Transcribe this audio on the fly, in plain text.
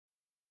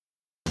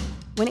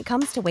When it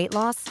comes to weight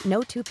loss,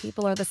 no two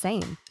people are the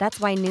same. That's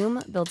why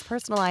Noom builds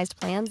personalized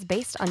plans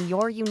based on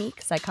your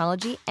unique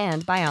psychology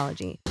and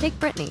biology. Take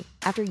Brittany.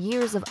 After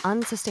years of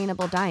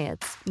unsustainable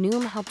diets,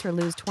 Noom helped her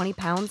lose 20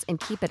 pounds and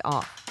keep it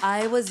off.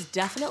 I was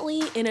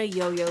definitely in a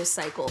yo-yo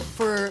cycle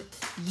for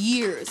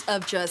years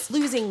of just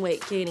losing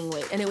weight, gaining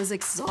weight, and it was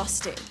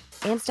exhausting.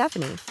 And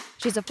Stephanie.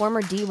 She's a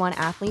former D1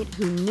 athlete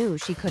who knew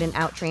she couldn't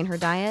outtrain her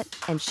diet,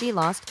 and she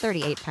lost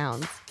 38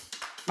 pounds.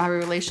 My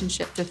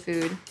relationship to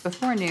food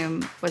before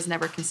Noom was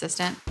never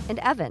consistent. And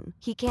Evan,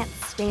 he can't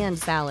stand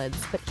salads,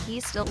 but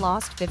he still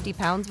lost 50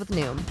 pounds with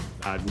Noom.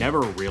 I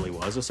never really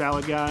was a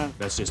salad guy.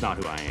 That's just not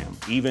who I am.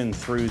 Even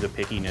through the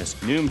pickiness,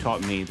 Noom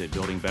taught me that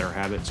building better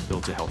habits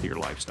builds a healthier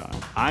lifestyle.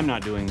 I'm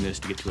not doing this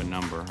to get to a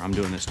number. I'm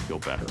doing this to feel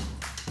better.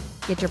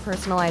 Get your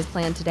personalized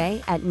plan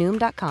today at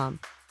Noom.com.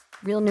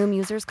 Real Noom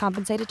users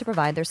compensated to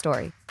provide their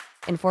story.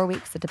 In 4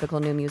 weeks, the typical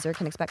Noom user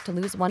can expect to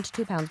lose 1 to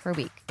 2 pounds per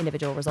week.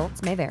 Individual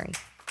results may vary.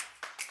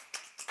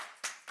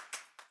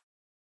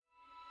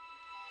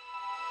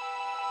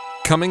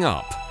 Coming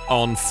up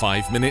on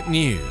 5 Minute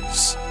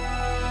News.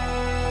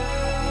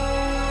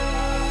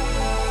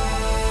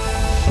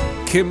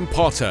 Kim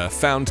Potter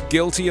found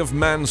guilty of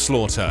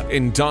manslaughter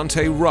in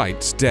Daunte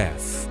Wright's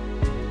death.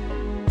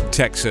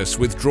 Texas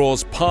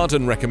withdraws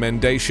pardon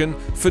recommendation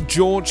for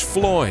George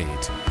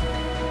Floyd.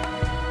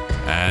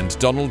 And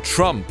Donald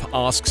Trump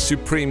asks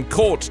Supreme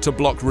Court to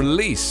block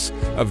release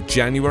of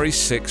January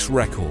 6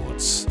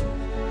 records.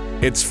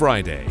 It's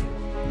Friday,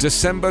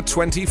 December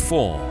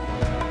 24.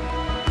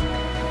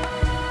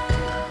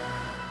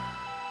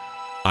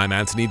 I'm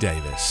Anthony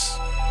Davis.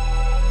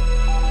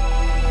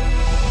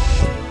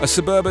 A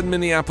suburban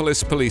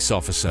Minneapolis police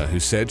officer who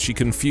said she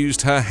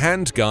confused her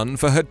handgun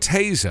for her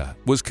taser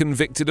was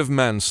convicted of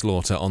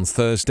manslaughter on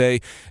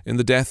Thursday in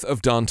the death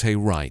of Daunte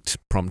Wright,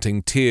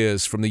 prompting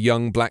tears from the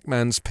young black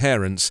man's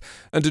parents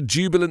and a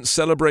jubilant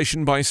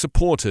celebration by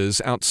supporters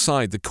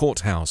outside the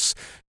courthouse,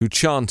 who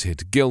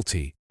chanted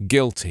 "Guilty,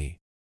 guilty,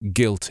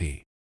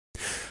 guilty."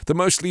 The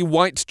mostly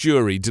white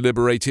jury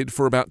deliberated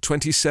for about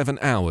 27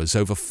 hours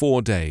over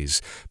 4 days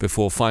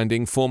before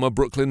finding former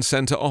Brooklyn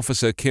Center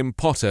officer Kim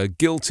Potter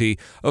guilty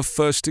of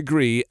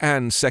first-degree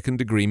and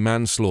second-degree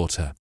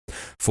manslaughter.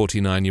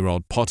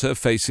 49-year-old Potter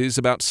faces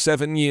about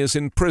 7 years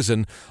in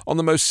prison on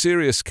the most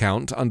serious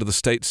count under the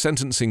state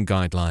sentencing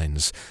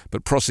guidelines,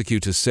 but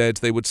prosecutors said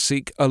they would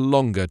seek a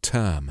longer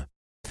term.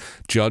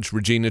 Judge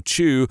Regina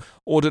Chu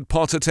ordered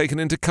Potter taken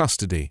into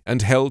custody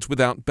and held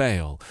without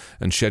bail,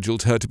 and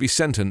scheduled her to be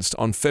sentenced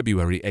on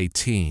February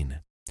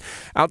 18.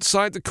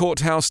 Outside the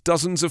courthouse,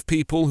 dozens of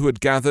people who had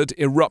gathered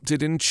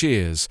erupted in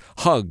cheers,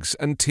 hugs,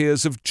 and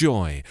tears of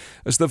joy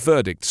as the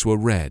verdicts were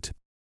read.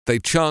 They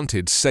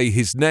chanted "Say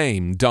his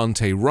name,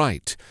 Daunte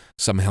Wright."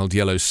 Some held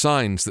yellow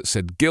signs that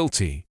said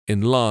 "Guilty"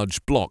 in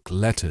large block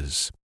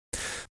letters.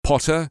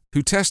 Potter,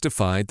 who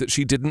testified that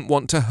she didn't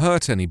want to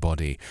hurt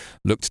anybody,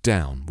 looked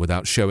down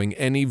without showing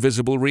any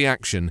visible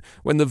reaction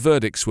when the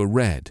verdicts were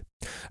read.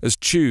 As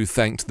Chu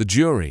thanked the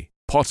jury,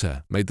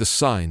 Potter made the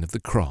sign of the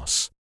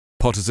cross.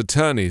 Potter's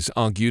attorneys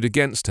argued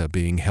against her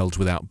being held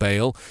without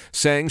bail,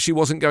 saying she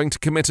wasn't going to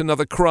commit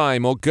another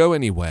crime or go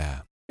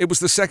anywhere. It was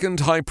the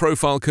second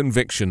high-profile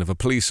conviction of a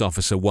police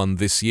officer won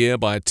this year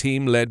by a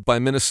team led by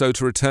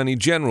Minnesota Attorney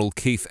General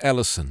Keith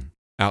Ellison.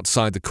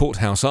 Outside the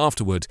courthouse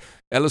afterward,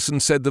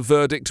 Ellison said the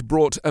verdict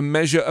brought a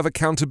measure of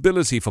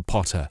accountability for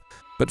Potter,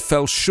 but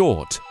fell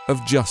short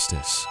of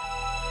justice.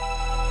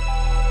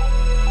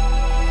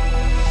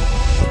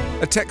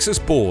 A Texas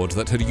board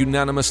that had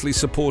unanimously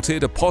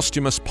supported a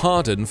posthumous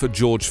pardon for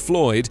George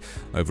Floyd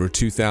over a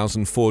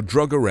 2004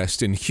 drug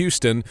arrest in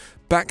Houston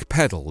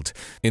backpedaled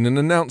in an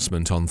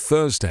announcement on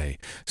Thursday,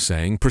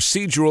 saying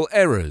procedural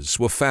errors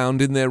were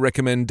found in their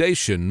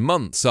recommendation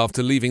months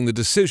after leaving the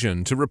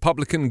decision to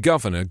Republican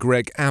Governor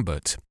Greg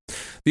Abbott.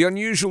 The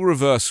unusual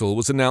reversal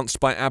was announced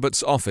by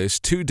Abbott's office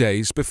 2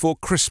 days before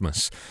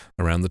Christmas,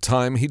 around the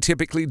time he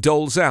typically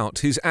doles out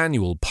his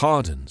annual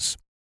pardons.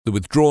 The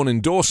withdrawn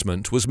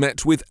endorsement was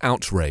met with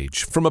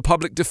outrage from a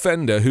public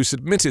defender who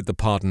submitted the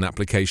pardon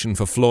application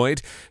for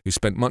Floyd, who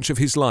spent much of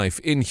his life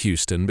in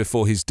Houston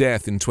before his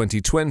death in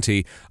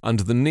 2020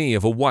 under the knee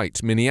of a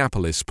white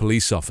Minneapolis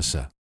police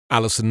officer.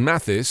 Allison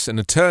Mathis, an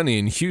attorney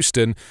in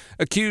Houston,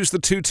 accused the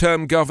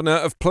two-term governor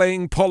of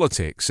playing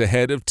politics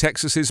ahead of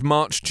Texas's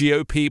March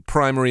GOP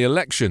primary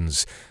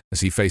elections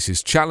as he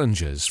faces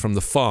challengers from the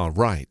far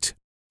right.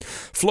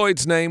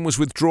 Floyd's name was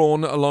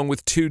withdrawn along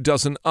with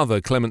 24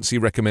 other clemency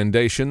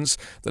recommendations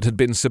that had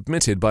been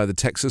submitted by the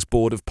Texas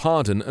Board of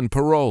Pardon and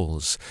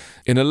Paroles.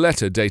 In a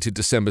letter dated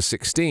December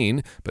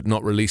 16, but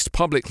not released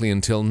publicly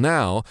until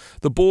now,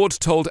 the board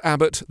told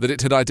Abbott that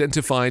it had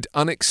identified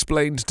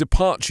unexplained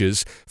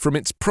departures from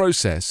its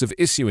process of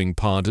issuing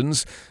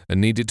pardons and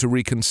needed to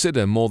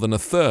reconsider more than a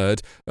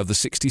third of the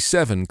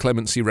 67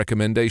 clemency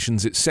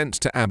recommendations it sent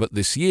to Abbott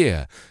this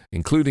year,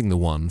 including the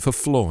one for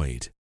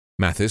Floyd.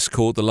 Mathis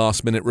called the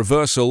last-minute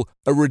reversal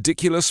a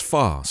ridiculous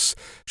farce.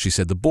 She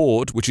said the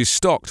board, which is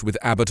stocked with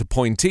Abbott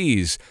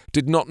appointees,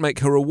 did not make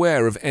her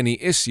aware of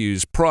any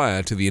issues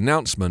prior to the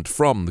announcement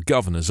from the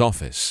governor's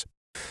office.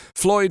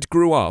 Floyd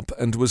grew up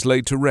and was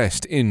laid to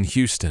rest in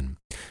Houston.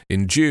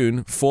 In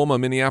June, former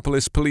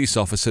Minneapolis police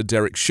officer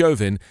Derek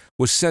Chauvin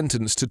was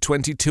sentenced to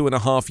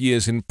 22.5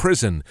 years in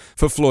prison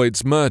for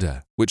Floyd's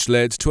murder, which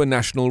led to a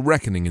national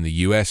reckoning in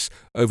the U.S.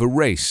 over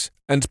race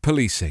and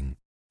policing.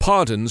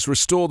 Pardons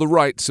restore the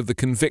rights of the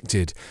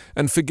convicted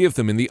and forgive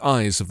them in the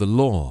eyes of the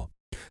law.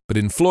 But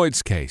in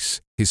Floyd's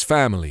case, his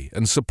family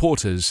and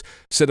supporters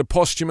said a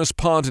posthumous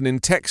pardon in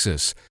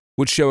Texas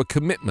would show a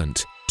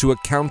commitment to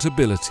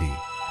accountability.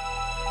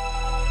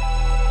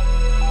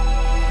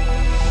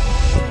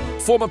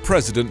 Former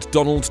President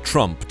Donald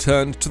Trump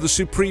turned to the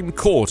Supreme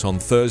Court on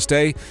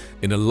Thursday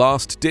in a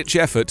last-ditch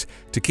effort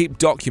to keep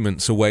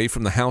documents away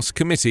from the House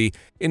committee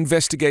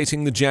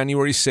investigating the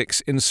January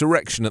 6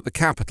 insurrection at the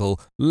Capitol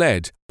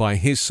led by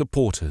his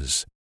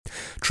supporters.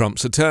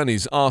 Trump's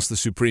attorneys asked the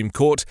Supreme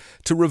Court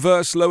to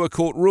reverse lower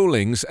court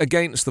rulings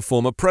against the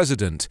former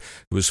president,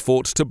 who has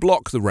fought to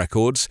block the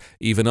records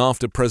even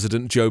after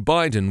President Joe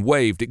Biden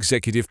waived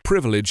executive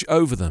privilege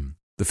over them.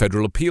 The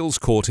Federal Appeals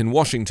Court in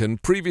Washington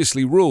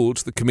previously ruled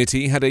the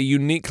committee had a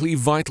uniquely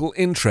vital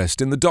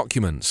interest in the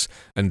documents,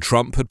 and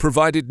Trump had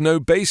provided no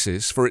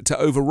basis for it to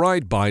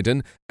override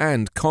Biden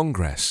and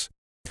Congress.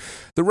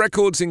 The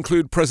records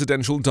include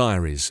presidential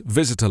diaries,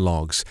 visitor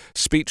logs,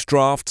 speech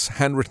drafts,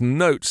 handwritten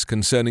notes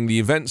concerning the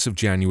events of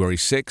January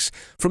 6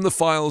 from the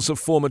files of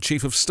former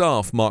Chief of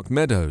Staff Mark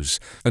Meadows,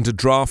 and a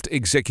draft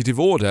executive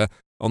order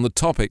on the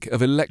topic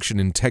of election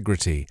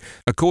integrity,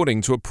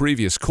 according to a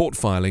previous court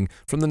filing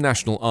from the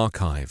National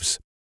Archives.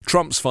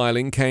 Trump's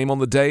filing came on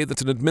the day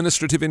that an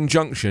administrative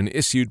injunction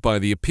issued by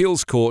the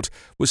appeals court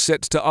was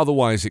set to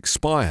otherwise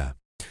expire.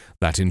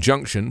 That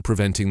injunction,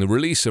 preventing the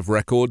release of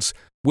records,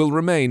 will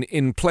remain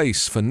in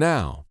place for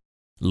now.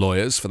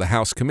 Lawyers for the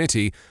House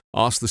committee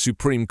asked the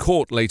Supreme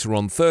Court later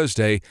on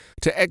Thursday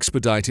to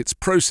expedite its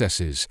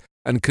processes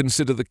and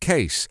consider the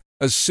case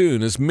as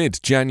soon as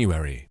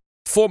mid-January.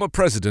 Former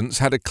presidents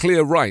had a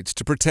clear right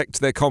to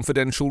protect their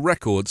confidential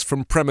records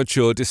from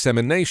premature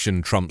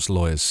dissemination, Trump's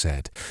lawyers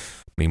said.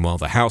 Meanwhile,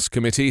 the House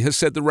committee has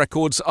said the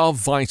records are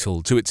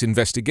vital to its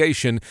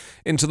investigation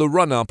into the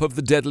run-up of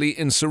the deadly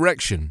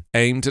insurrection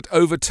aimed at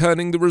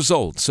overturning the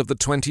results of the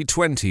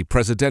 2020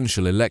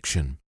 presidential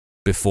election.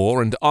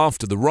 Before and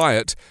after the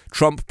riot,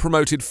 Trump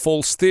promoted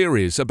false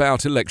theories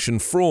about election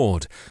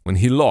fraud when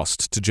he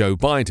lost to Joe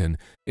Biden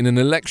in an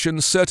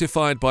election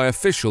certified by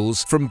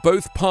officials from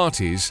both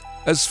parties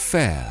as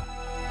fair.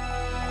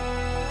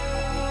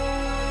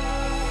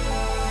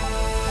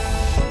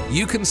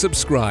 You can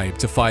subscribe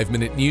to 5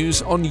 Minute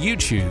News on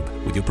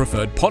YouTube with your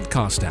preferred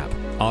podcast app.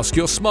 Ask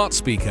your smart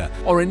speaker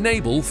or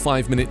enable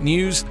 5 Minute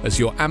News as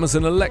your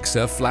Amazon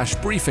Alexa flash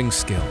briefing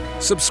skill.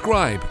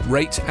 Subscribe,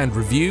 rate and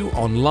review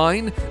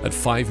online at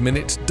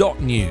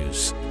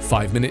 5minute.news.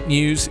 5 Minute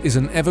News is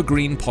an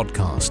evergreen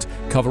podcast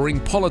covering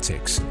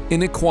politics,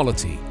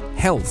 inequality,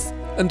 health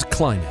and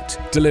climate,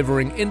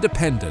 delivering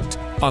independent,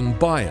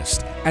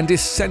 unbiased and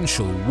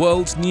essential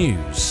world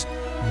news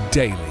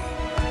daily.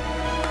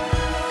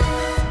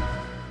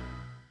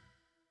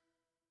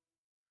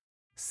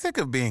 Sick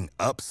of being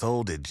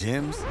upsold at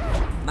gyms?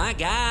 My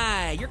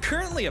guy, you're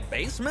currently a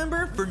base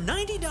member? For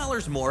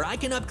 $90 more, I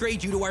can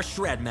upgrade you to our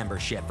Shred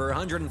membership. For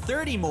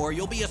 $130 more,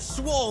 you'll be a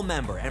Swole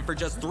member. And for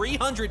just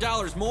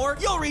 $300 more,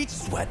 you'll reach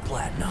Sweat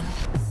Platinum.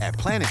 At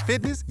Planet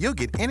Fitness, you'll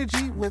get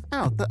energy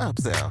without the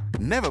upsell.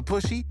 Never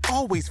pushy,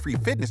 always free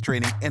fitness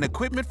training and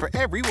equipment for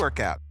every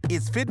workout.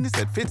 It's fitness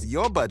that fits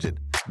your budget.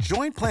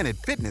 Join Planet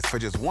Fitness for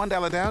just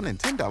 $1 down and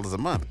 $10 a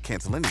month.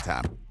 Cancel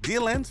anytime.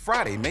 Deal ends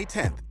Friday, May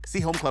 10th.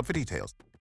 See Home Club for details.